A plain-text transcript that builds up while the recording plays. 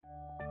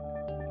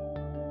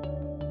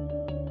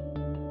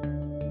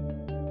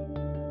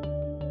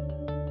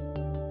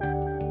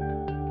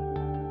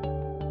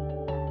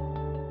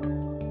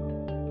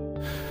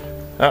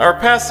Our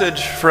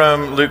passage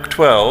from Luke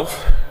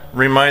 12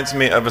 reminds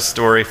me of a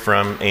story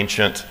from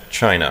ancient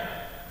China.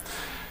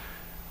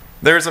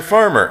 There is a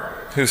farmer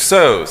who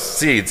sows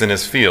seeds in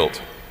his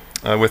field.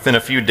 Within a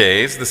few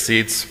days, the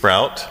seeds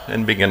sprout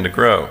and begin to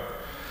grow.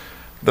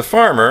 The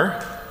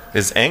farmer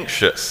is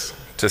anxious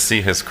to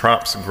see his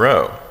crops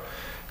grow,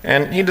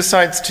 and he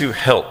decides to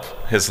help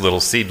his little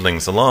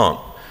seedlings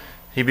along.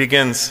 He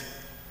begins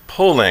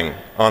pulling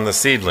on the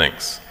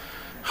seedlings,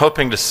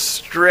 hoping to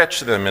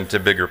stretch them into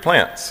bigger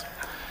plants.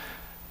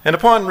 And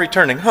upon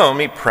returning home,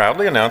 he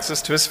proudly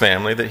announces to his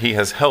family that he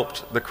has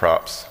helped the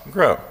crops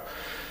grow.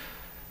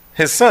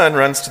 His son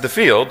runs to the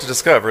field to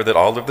discover that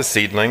all of the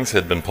seedlings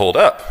had been pulled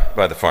up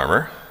by the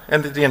farmer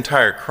and that the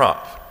entire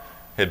crop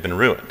had been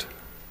ruined.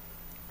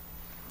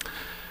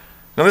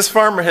 Now, this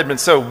farmer had been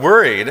so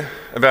worried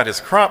about his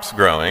crops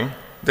growing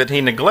that he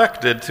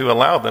neglected to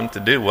allow them to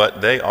do what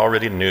they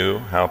already knew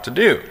how to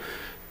do,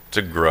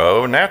 to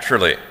grow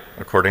naturally,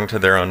 according to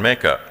their own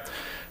makeup.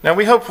 Now,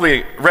 we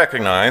hopefully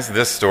recognize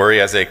this story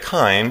as a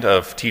kind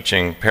of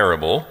teaching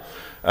parable,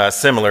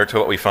 similar to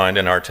what we find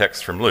in our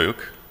text from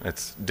Luke.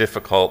 It's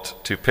difficult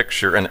to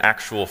picture an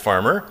actual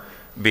farmer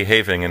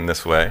behaving in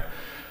this way.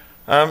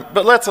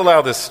 But let's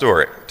allow this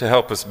story to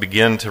help us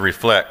begin to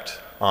reflect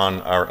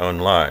on our own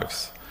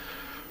lives.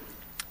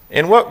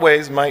 In what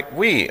ways might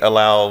we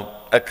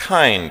allow a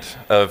kind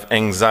of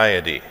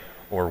anxiety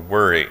or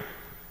worry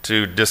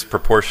to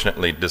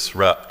disproportionately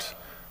disrupt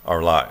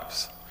our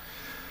lives?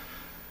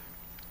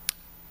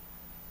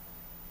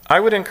 I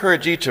would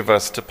encourage each of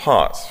us to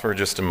pause for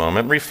just a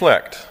moment,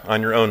 reflect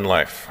on your own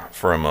life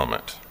for a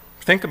moment.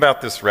 Think about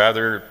this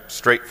rather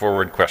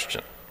straightforward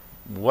question.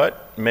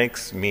 What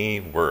makes me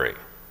worry?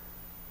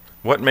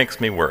 What makes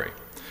me worry?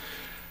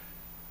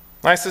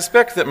 I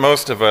suspect that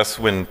most of us,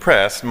 when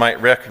pressed, might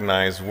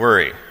recognize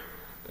worry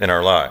in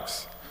our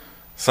lives.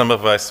 Some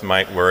of us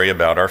might worry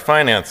about our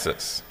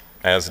finances,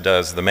 as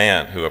does the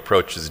man who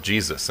approaches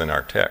Jesus in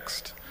our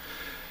text.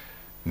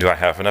 Do I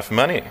have enough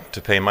money to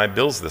pay my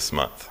bills this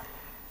month?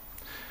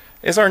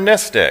 Is our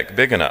nest egg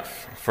big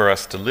enough for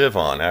us to live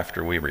on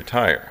after we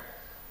retire?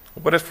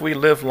 What if we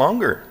live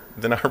longer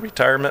than our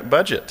retirement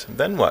budget?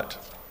 Then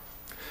what?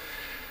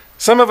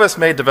 Some of us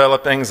may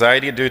develop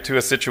anxiety due to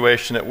a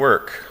situation at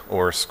work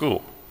or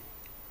school.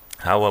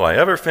 How will I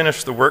ever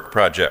finish the work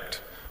project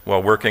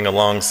while working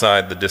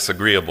alongside the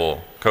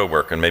disagreeable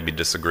coworker? And maybe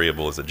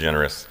disagreeable is a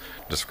generous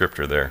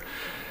descriptor there.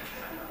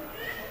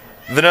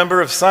 The number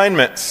of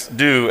assignments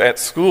due at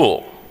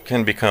school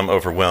can become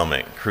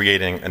overwhelming,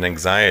 creating an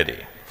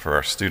anxiety for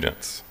our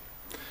students.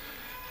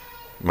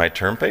 My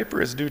term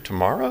paper is due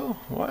tomorrow?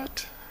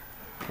 What?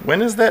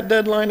 When is that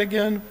deadline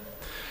again?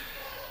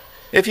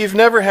 If you've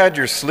never had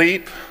your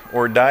sleep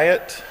or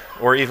diet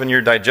or even your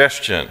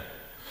digestion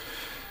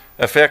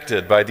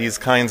affected by these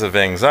kinds of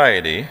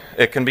anxiety,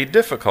 it can be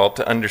difficult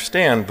to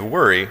understand the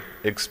worry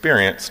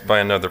experienced by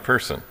another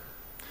person.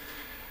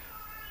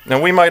 Now,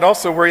 we might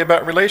also worry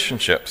about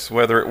relationships,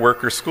 whether at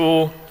work or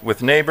school,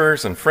 with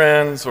neighbors and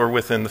friends, or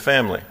within the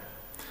family.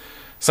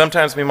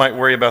 Sometimes we might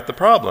worry about the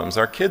problems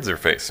our kids are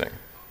facing,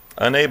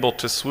 unable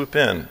to swoop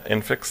in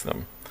and fix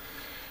them.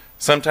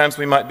 Sometimes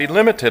we might be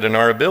limited in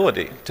our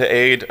ability to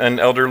aid an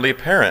elderly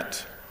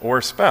parent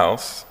or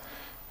spouse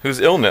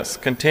whose illness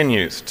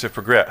continues to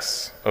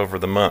progress over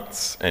the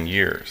months and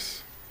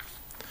years.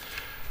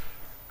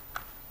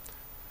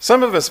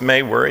 Some of us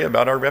may worry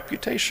about our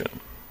reputation.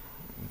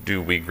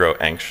 Do we grow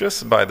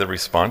anxious by the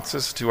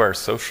responses to our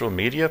social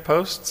media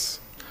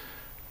posts?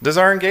 Does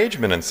our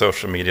engagement in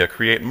social media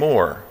create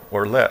more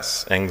or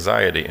less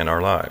anxiety in our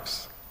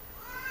lives?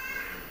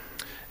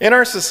 In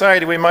our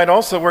society, we might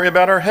also worry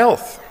about our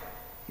health,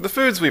 the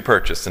foods we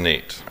purchase and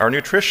eat, our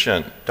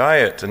nutrition,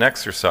 diet, and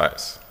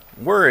exercise.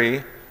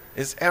 Worry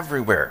is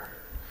everywhere.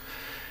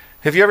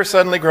 Have you ever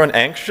suddenly grown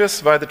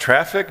anxious by the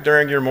traffic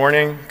during your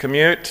morning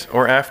commute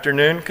or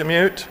afternoon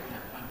commute?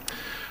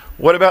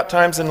 What about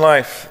times in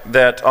life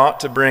that ought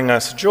to bring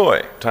us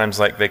joy,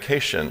 times like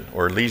vacation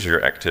or leisure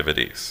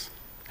activities?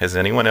 Has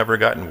anyone ever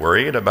gotten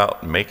worried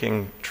about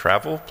making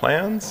travel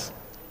plans?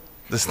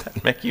 Does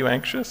that make you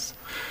anxious?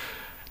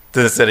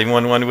 Does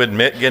anyone want to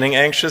admit getting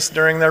anxious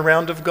during their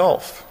round of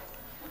golf?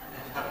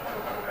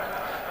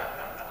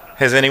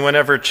 Has anyone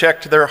ever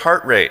checked their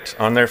heart rate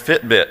on their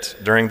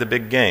Fitbit during the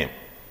big game?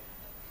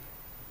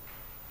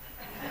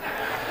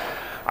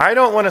 I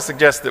don't want to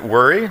suggest that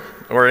worry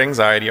or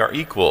anxiety are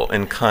equal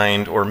in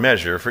kind or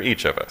measure for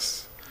each of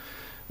us.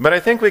 But I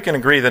think we can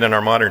agree that in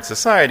our modern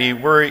society,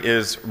 worry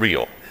is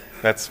real.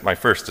 That's my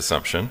first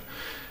assumption.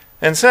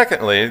 And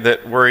secondly,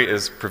 that worry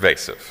is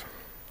pervasive.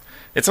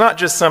 It's not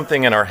just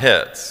something in our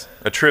heads,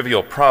 a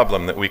trivial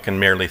problem that we can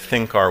merely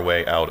think our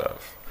way out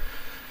of.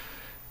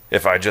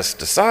 If I just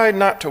decide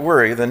not to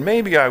worry, then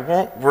maybe I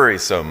won't worry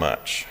so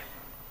much.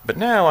 But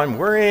now I'm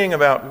worrying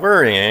about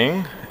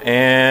worrying,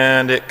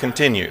 and it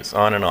continues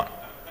on and on.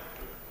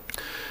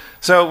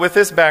 So with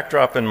this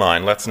backdrop in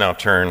mind, let's now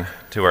turn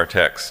to our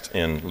text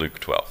in Luke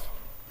 12.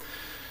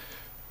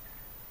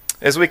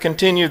 As we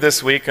continue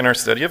this week in our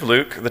study of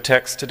Luke, the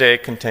text today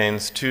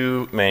contains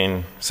two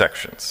main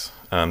sections.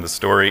 The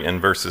story in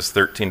verses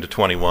 13 to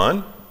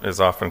 21 is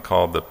often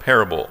called the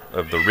parable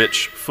of the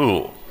rich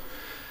fool.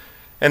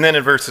 And then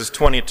in verses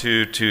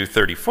 22 to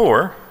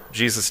 34,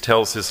 Jesus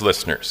tells his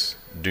listeners,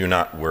 "Do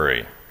not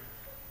worry."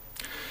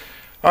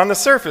 On the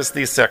surface,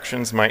 these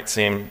sections might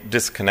seem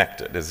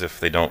disconnected, as if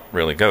they don't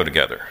really go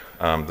together.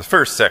 The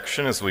first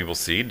section, as we will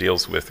see,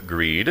 deals with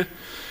greed,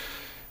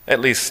 at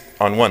least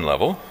on one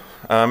level,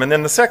 and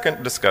then the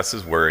second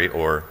discusses worry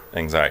or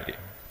anxiety.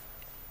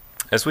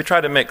 As we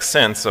try to make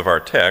sense of our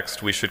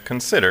text, we should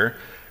consider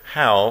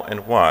how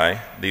and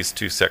why these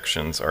two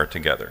sections are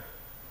together.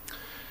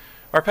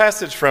 Our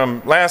passage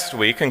from last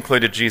week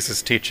included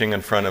Jesus teaching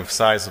in front of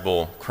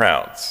sizable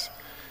crowds.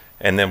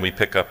 And then we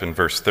pick up in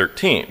verse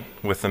 13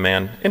 with the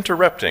man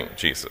interrupting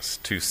Jesus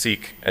to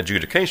seek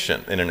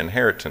adjudication in an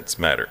inheritance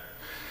matter.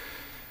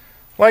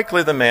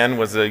 Likely the man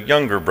was a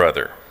younger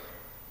brother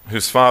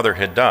whose father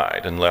had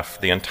died and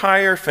left the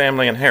entire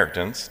family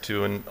inheritance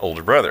to an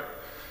older brother.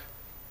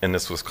 And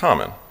this was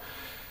common.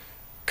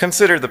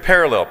 Consider the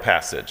parallel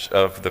passage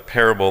of the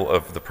parable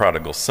of the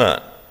prodigal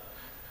son,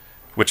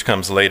 which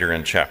comes later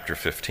in chapter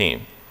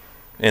 15.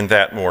 In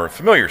that more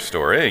familiar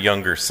story, a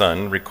younger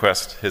son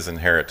requests his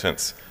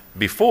inheritance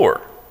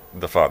before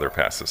the father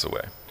passes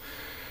away.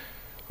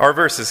 Our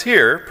verses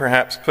here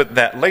perhaps put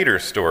that later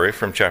story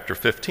from chapter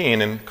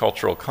 15 in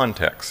cultural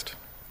context.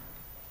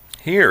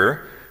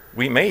 Here,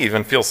 we may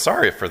even feel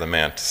sorry for the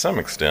man to some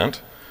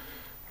extent,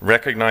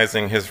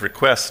 recognizing his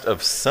request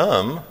of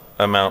some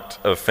amount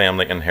of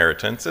family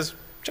inheritance is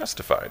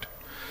justified.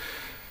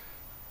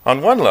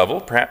 On one level,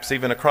 perhaps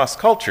even across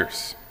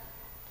cultures,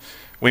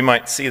 we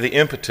might see the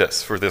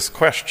impetus for this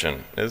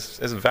question as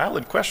a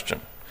valid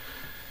question.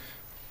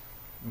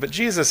 But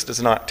Jesus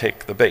does not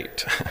take the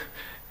bait.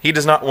 He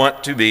does not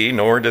want to be,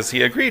 nor does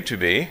he agree to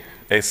be,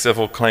 a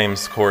civil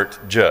claims court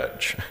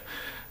judge,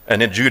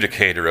 an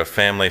adjudicator of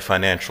family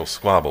financial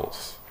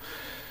squabbles.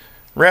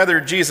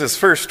 Rather, Jesus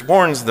first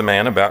warns the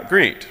man about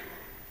greed.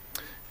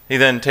 He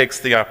then takes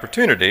the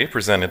opportunity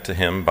presented to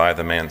him by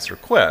the man's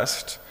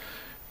request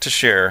to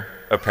share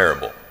a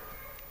parable.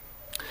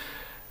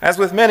 As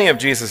with many of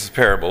Jesus'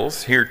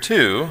 parables, here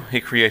too,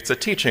 he creates a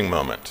teaching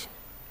moment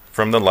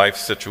from the life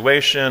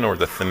situation or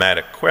the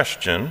thematic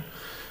question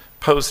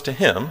posed to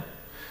him,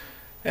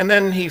 and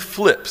then he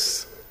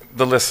flips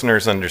the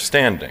listener's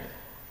understanding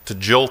to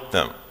jolt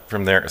them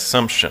from their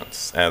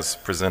assumptions as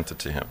presented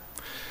to him.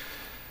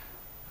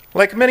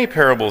 Like many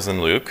parables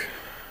in Luke,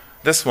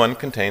 this one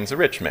contains a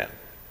rich man.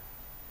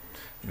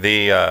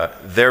 The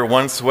 "there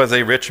once was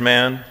a rich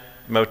man"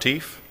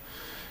 motif,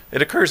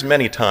 it occurs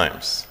many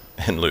times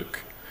in Luke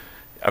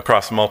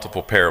across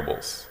multiple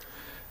parables.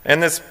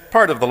 And this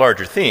part of the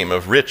larger theme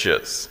of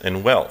riches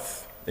and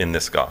wealth in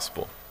this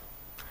gospel.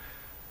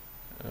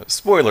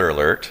 Spoiler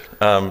alert,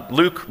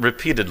 Luke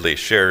repeatedly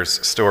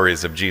shares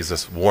stories of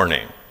Jesus'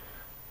 warning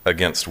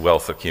against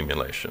wealth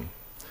accumulation.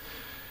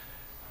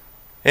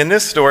 In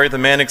this story, the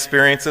man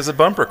experiences a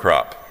bumper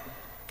crop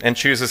and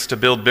chooses to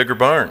build bigger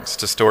barns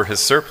to store his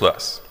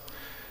surplus.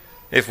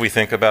 If we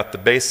think about the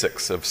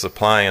basics of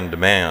supply and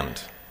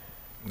demand,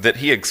 that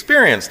he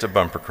experienced a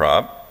bumper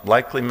crop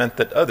likely meant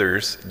that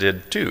others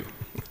did too.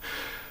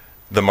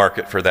 The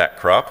market for that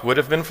crop would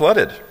have been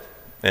flooded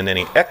and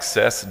any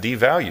excess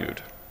devalued.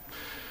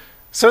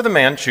 So the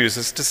man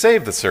chooses to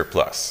save the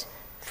surplus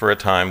for a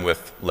time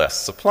with less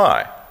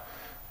supply,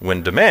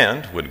 when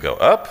demand would go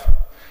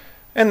up,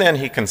 and then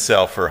he can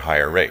sell for a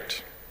higher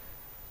rate.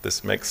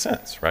 This makes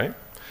sense, right?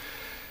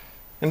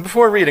 And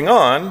before reading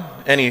on,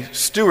 any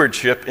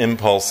stewardship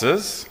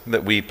impulses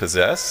that we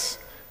possess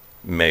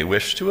may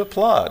wish to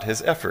applaud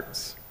his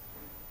efforts.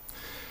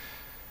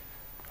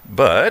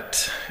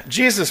 But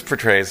Jesus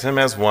portrays him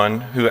as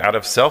one who, out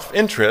of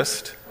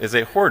self-interest, is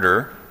a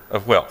hoarder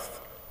of wealth.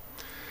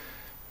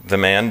 The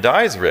man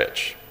dies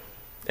rich,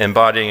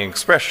 embodying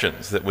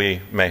expressions that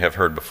we may have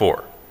heard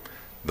before.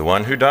 The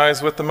one who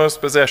dies with the most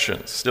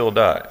possessions still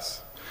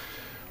dies.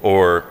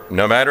 Or,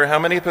 no matter how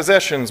many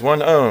possessions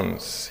one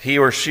owns, he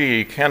or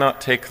she cannot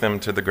take them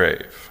to the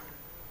grave.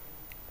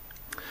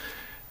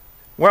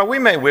 While we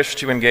may wish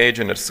to engage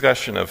in a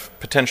discussion of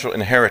potential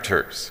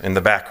inheritors in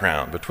the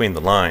background between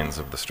the lines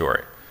of the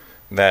story,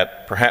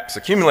 that perhaps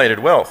accumulated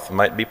wealth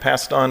might be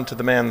passed on to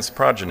the man's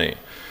progeny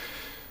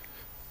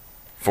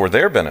for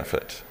their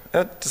benefit,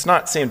 that does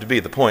not seem to be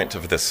the point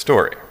of this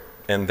story,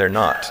 and they're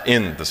not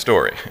in the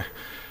story.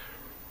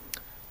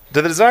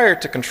 The desire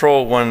to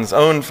control one's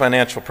own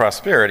financial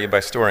prosperity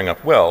by storing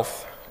up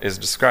wealth is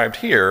described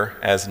here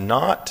as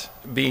not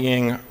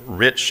being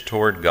rich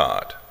toward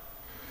God.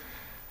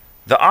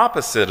 The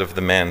opposite of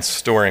the man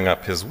storing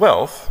up his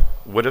wealth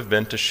would have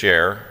been to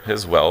share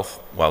his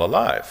wealth while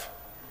alive,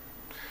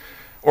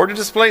 or to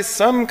display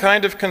some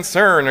kind of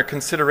concern or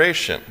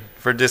consideration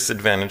for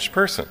disadvantaged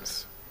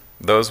persons,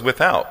 those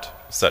without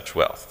such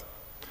wealth.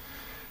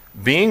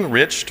 Being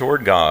rich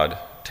toward God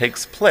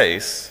takes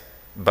place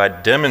by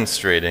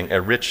demonstrating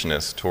a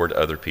richness toward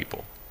other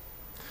people.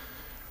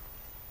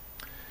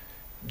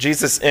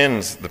 Jesus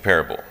ends the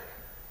parable,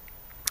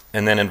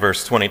 and then in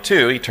verse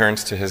 22, he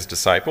turns to his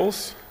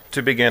disciples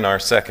to begin our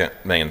second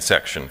main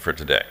section for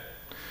today.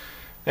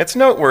 It's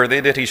noteworthy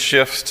that he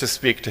shifts to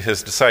speak to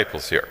his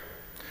disciples here.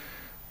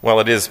 While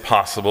it is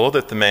possible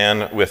that the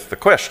man with the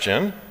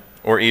question,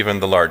 or even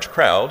the large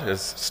crowd,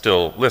 is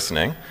still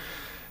listening,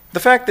 the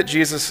fact that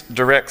Jesus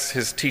directs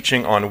his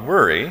teaching on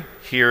worry,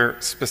 here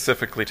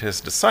specifically to his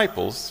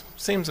disciples,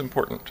 seems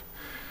important.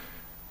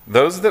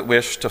 Those that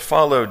wish to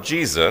follow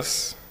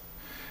Jesus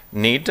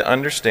need to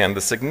understand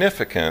the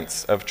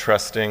significance of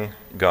trusting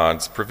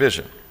God's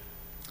provision.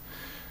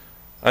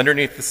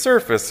 Underneath the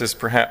surface is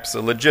perhaps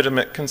a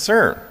legitimate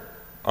concern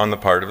on the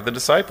part of the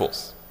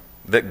disciples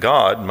that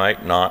God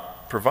might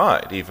not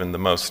provide even the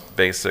most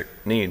basic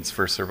needs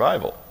for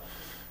survival.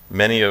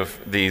 Many of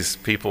these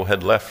people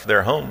had left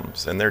their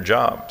homes and their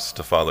jobs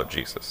to follow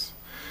Jesus.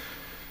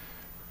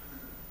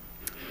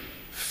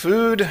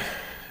 Food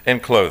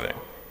and clothing.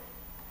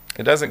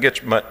 It doesn't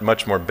get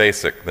much more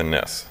basic than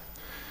this.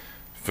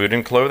 Food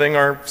and clothing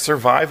are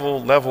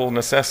survival level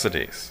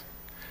necessities.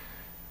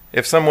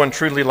 If someone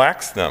truly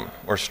lacks them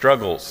or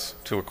struggles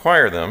to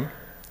acquire them,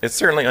 it's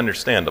certainly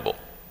understandable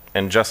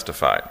and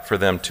justified for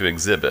them to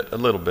exhibit a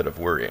little bit of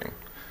worrying.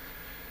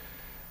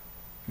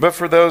 But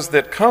for those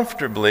that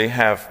comfortably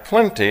have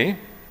plenty,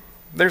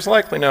 there's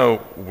likely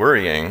no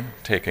worrying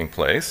taking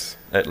place,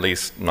 at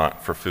least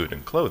not for food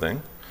and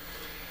clothing.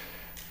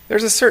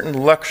 There's a certain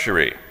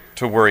luxury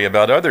to worry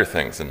about other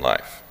things in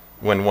life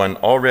when one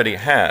already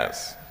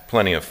has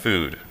plenty of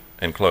food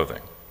and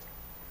clothing.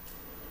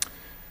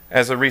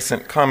 As a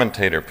recent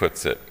commentator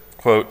puts it,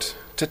 quote,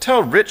 "To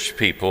tell rich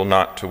people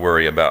not to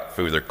worry about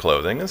food or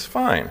clothing is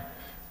fine.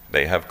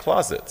 They have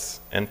closets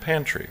and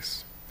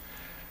pantries.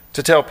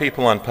 To tell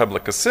people on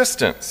public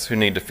assistance who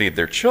need to feed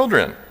their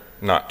children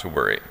not to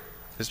worry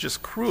is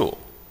just cruel."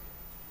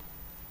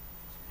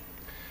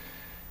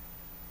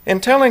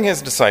 In telling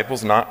his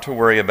disciples not to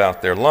worry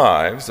about their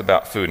lives,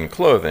 about food and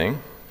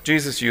clothing,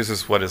 Jesus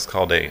uses what is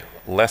called a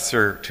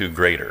lesser to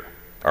greater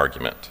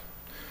argument.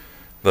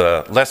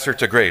 The lesser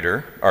to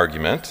greater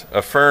argument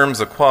affirms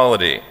a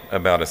quality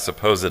about a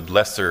supposed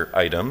lesser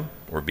item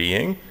or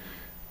being.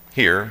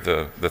 Here,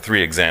 the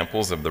three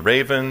examples of the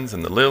ravens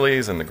and the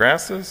lilies and the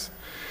grasses.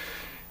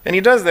 And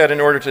he does that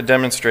in order to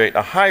demonstrate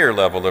a higher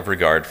level of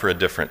regard for a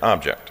different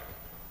object.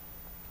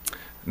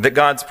 That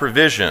God's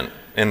provision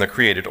in the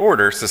created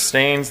order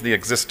sustains the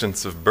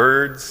existence of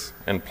birds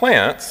and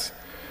plants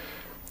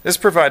is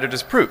provided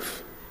as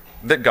proof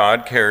that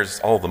God cares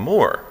all the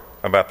more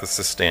about the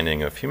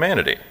sustaining of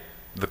humanity,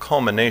 the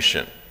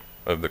culmination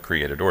of the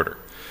created order.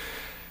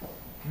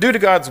 Due to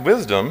God's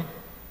wisdom,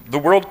 the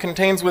world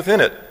contains within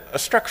it a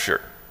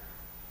structure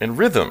and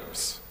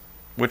rhythms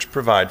which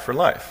provide for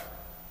life.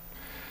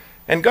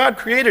 And God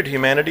created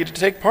humanity to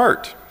take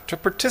part, to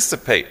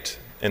participate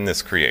in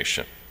this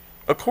creation,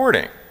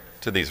 according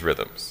to these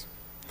rhythms.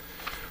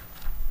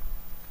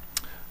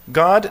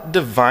 God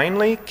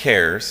divinely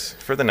cares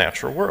for the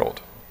natural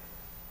world.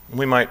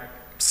 We might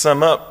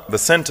sum up the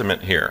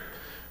sentiment here.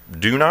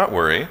 Do not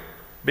worry,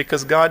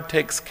 because God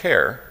takes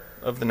care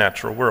of the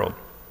natural world.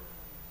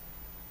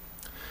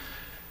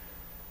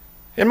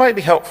 It might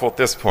be helpful at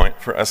this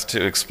point for us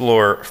to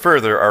explore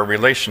further our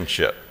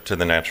relationship to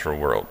the natural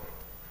world.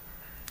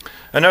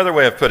 Another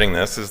way of putting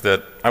this is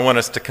that I want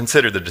us to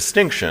consider the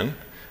distinction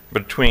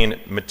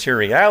between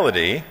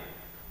materiality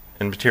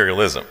and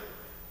materialism.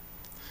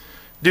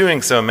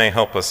 Doing so may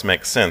help us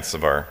make sense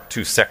of our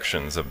two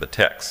sections of the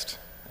text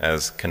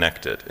as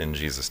connected in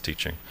Jesus'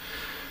 teaching.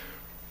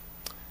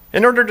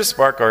 In order to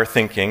spark our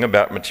thinking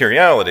about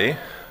materiality,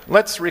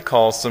 let's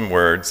recall some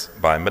words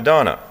by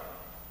Madonna.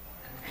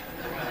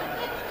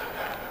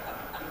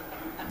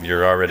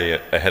 You're already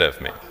ahead of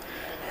me.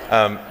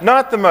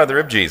 Not the mother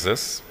of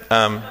Jesus.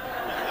 I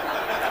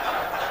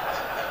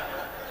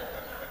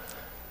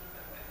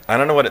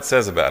don't know what it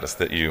says about us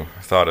that you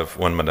thought of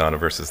one Madonna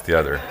versus the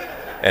other,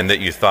 and that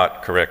you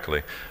thought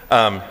correctly.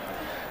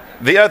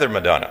 The other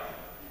Madonna.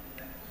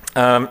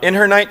 In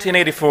her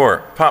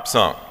 1984 pop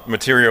song,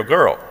 Material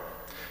Girl,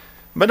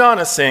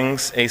 Madonna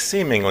sings a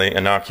seemingly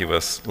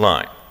innocuous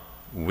line.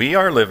 We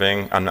are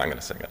living, I'm not going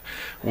to sing it.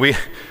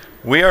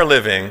 We are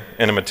living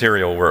in a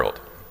material world.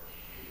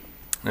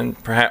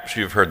 And perhaps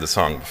you've heard the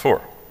song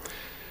before.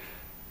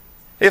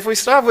 If we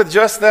stop with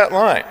just that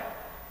line,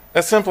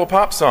 a simple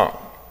pop song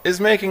is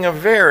making a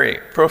very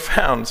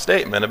profound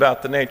statement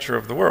about the nature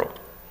of the world.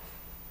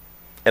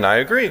 And I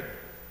agree.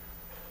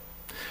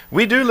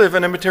 We do live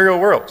in a material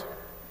world.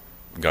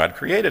 God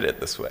created it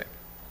this way.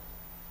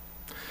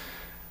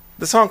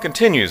 The song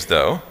continues,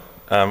 though,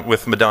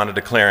 with Madonna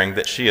declaring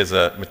that she is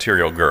a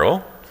material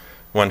girl,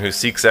 one who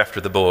seeks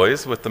after the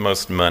boys with the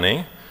most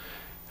money,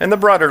 and the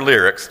broader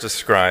lyrics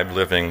describe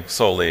living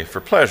solely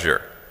for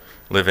pleasure,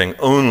 living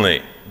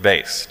only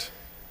based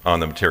on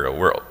the material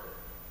world.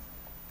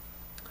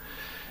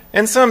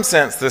 In some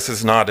sense, this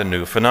is not a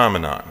new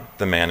phenomenon.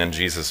 The man in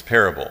Jesus'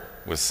 parable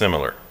was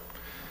similar.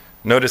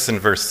 Notice in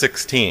verse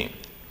 16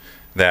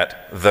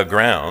 that the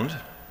ground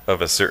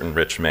of a certain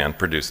rich man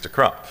produced a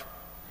crop.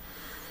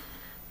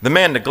 The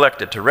man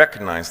neglected to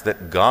recognize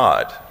that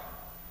God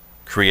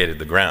created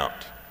the ground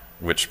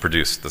which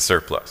produced the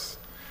surplus.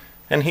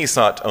 And he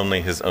sought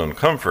only his own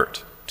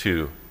comfort,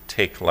 to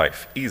take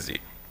life easy.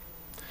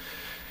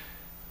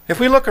 If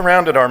we look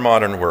around at our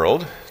modern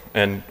world,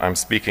 and I'm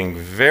speaking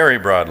very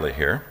broadly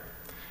here,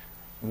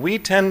 we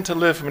tend to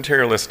live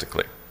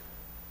materialistically,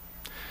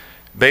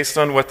 based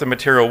on what the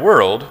material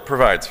world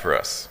provides for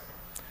us,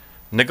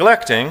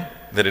 neglecting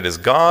that it is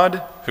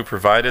God who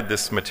provided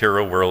this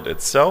material world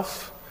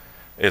itself,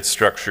 its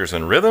structures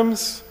and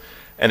rhythms,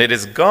 and it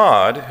is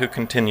God who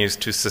continues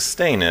to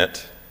sustain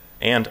it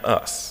and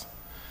us.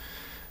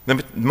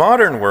 The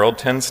modern world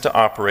tends to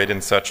operate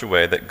in such a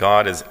way that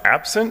God is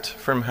absent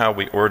from how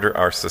we order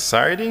our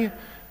society,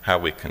 how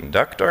we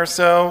conduct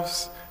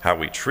ourselves, how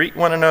we treat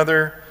one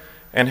another,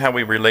 and how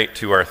we relate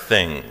to our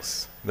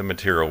things, the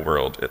material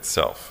world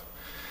itself.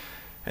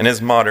 And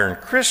as modern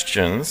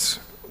Christians,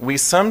 we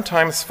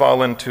sometimes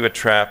fall into a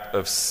trap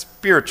of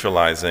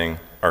spiritualizing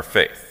our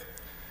faith,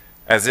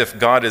 as if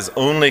God is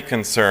only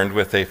concerned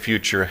with a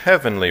future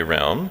heavenly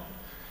realm,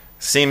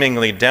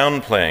 seemingly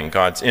downplaying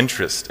God's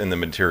interest in the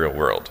material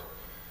world.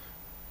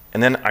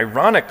 And then,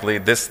 ironically,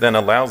 this then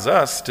allows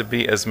us to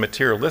be as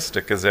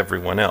materialistic as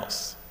everyone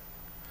else.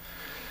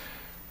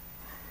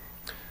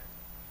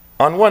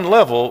 On one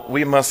level,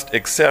 we must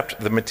accept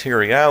the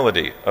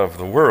materiality of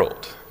the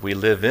world. We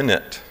live in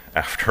it,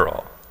 after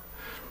all.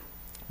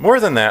 More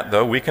than that,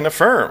 though, we can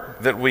affirm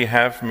that we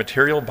have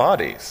material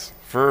bodies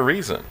for a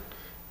reason.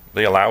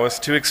 They allow us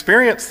to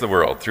experience the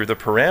world through the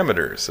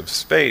parameters of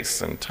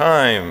space and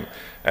time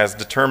as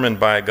determined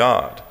by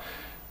God.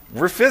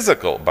 We're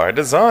physical by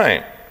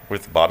design,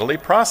 with bodily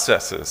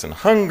processes and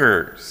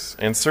hungers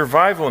and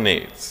survival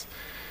needs.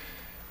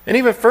 And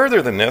even further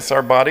than this,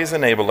 our bodies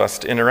enable us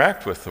to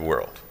interact with the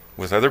world,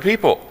 with other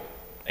people,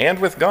 and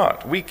with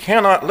God. We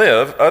cannot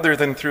live other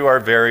than through our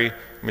very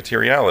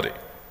materiality.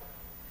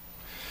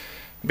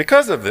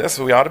 Because of this,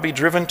 we ought to be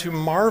driven to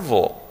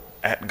marvel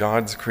at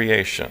God's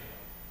creation,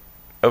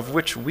 of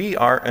which we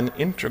are an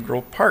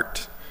integral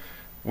part,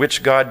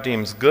 which God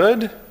deems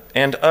good,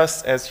 and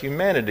us as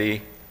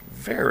humanity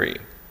very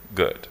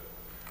good.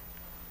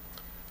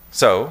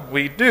 So,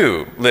 we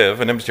do live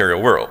in a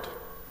material world.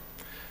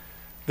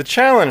 The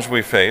challenge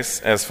we face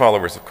as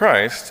followers of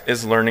Christ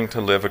is learning to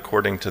live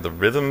according to the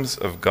rhythms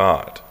of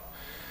God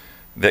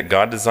that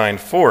God designed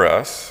for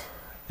us,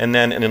 and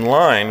then in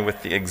line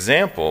with the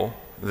example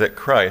that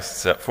Christ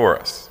set for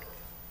us.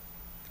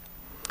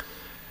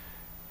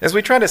 As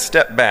we try to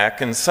step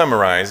back and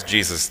summarize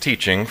Jesus'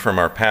 teaching from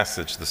our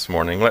passage this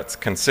morning, let's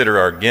consider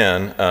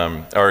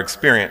our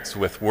experience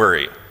with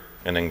worry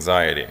and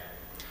anxiety.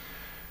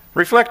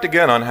 Reflect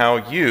again on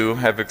how you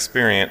have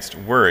experienced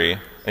worry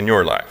in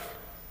your life.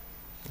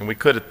 And we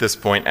could at this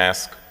point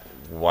ask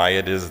why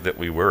it is that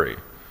we worry.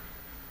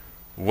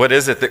 What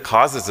is it that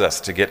causes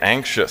us to get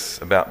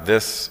anxious about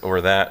this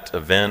or that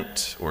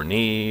event or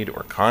need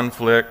or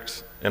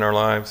conflict in our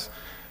lives?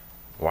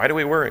 Why do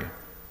we worry?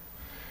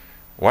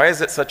 Why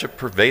is it such a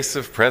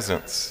pervasive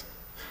presence?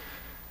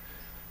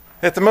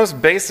 At the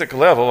most basic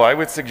level, I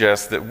would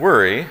suggest that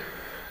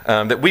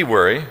we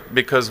worry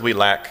because we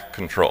lack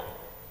control.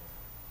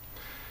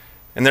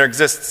 And there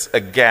exists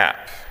a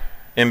gap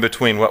in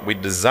between what we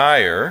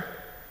desire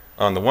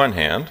on the one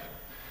hand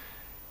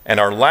and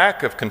our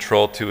lack of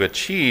control to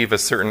achieve a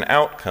certain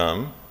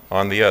outcome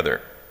on the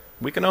other.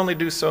 We can only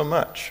do so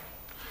much.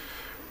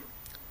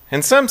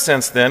 In some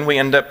sense, then, we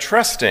end up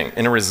trusting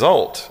in a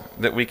result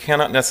that we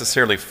cannot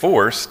necessarily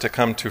force to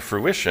come to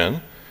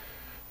fruition,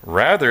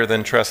 rather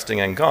than trusting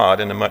in God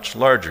in a much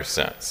larger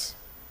sense,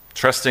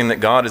 trusting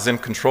that God is in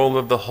control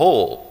of the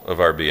whole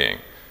of our being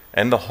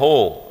and the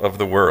whole of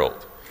the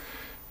world,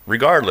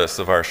 regardless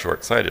of our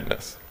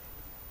short-sightedness.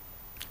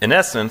 In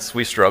essence,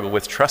 we struggle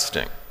with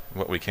trusting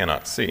what we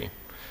cannot see.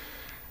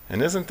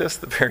 And isn't this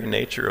the very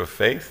nature of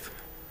faith?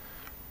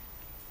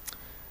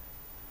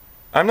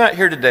 I'm not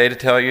here today to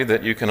tell you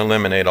that you can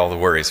eliminate all the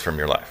worries from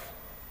your life.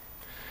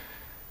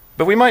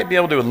 But we might be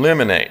able to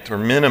eliminate or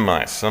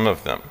minimize some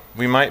of them.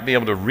 We might be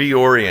able to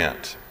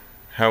reorient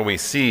how we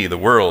see the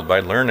world by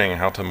learning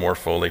how to more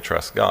fully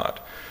trust God.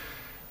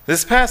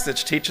 This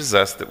passage teaches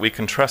us that we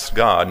can trust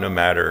God no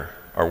matter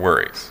our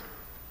worries.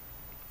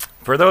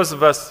 For those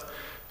of us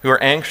who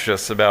are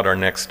anxious about our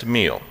next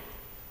meal,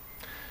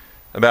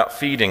 about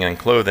feeding and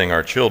clothing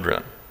our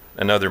children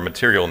and other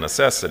material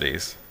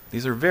necessities,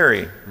 these are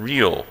very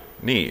real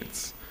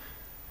needs.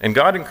 And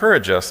God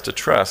encourages us to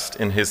trust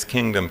in his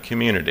kingdom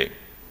community.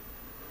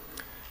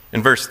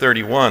 In verse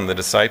 31, the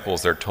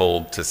disciples are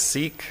told to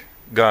seek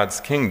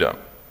God's kingdom,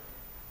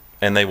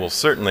 and they will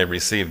certainly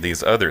receive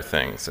these other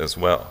things as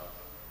well.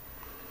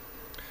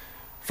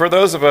 For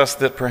those of us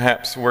that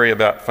perhaps worry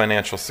about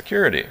financial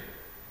security,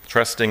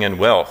 trusting in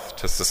wealth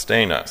to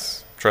sustain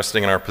us,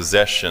 trusting in our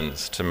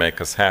possessions to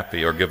make us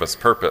happy or give us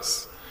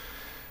purpose,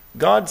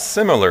 God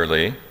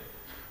similarly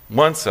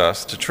wants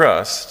us to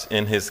trust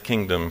in his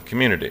kingdom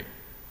community.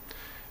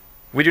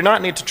 We do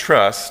not need to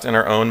trust in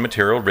our own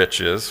material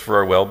riches for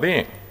our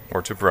well-being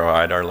or to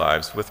provide our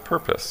lives with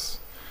purpose.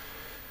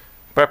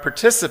 By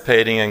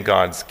participating in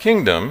God's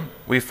kingdom,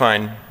 we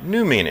find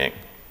new meaning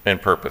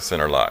and purpose in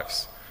our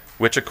lives.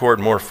 which accord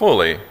more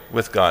fully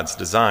with God's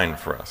design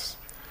for us.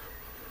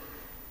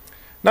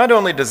 Not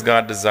only does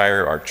God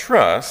desire our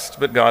trust,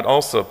 but God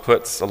also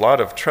puts a lot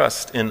of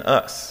trust in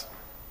us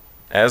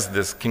as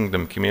this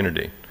kingdom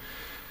community.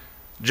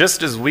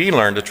 Just as we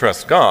learn to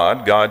trust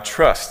God, God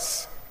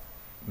trusts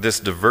this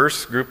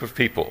diverse group of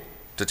people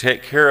to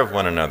take care of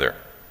one another,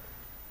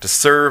 to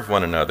serve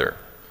one another,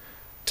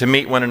 to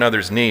meet one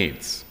another's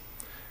needs.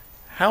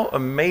 How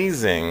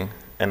amazing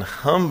and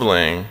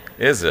humbling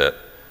is it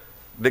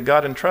that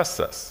God entrusts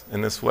us in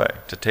this way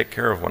to take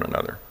care of one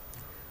another?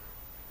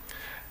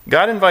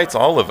 God invites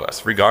all of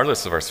us,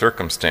 regardless of our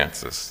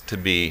circumstances, to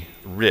be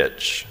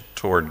rich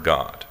toward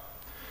God.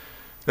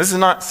 This is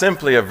not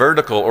simply a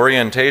vertical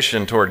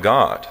orientation toward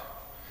God.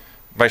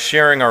 By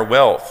sharing our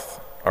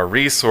wealth, our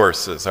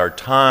resources, our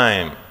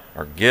time,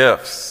 our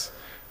gifts,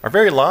 our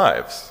very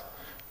lives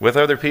with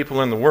other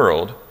people in the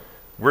world,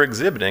 we're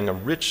exhibiting a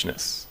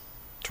richness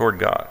toward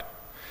God.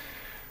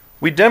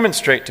 We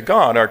demonstrate to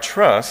God our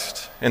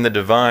trust in the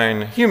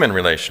divine-human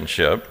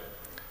relationship,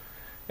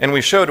 and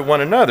we show to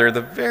one another the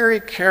very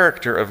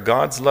character of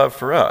God's love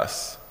for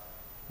us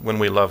when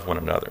we love one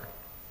another.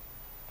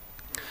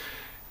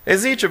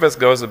 As each of us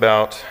goes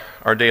about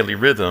our daily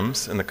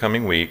rhythms in the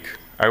coming week,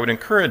 I would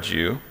encourage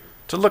you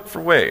to look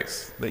for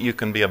ways that you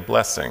can be a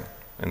blessing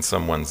in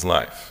someone's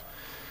life.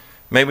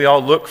 May we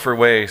all look for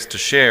ways to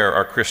share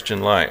our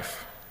Christian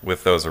life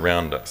with those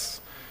around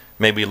us.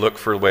 May we look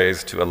for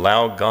ways to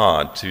allow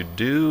God to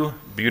do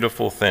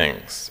beautiful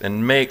things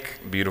and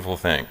make beautiful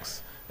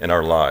things in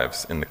our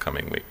lives in the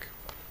coming week.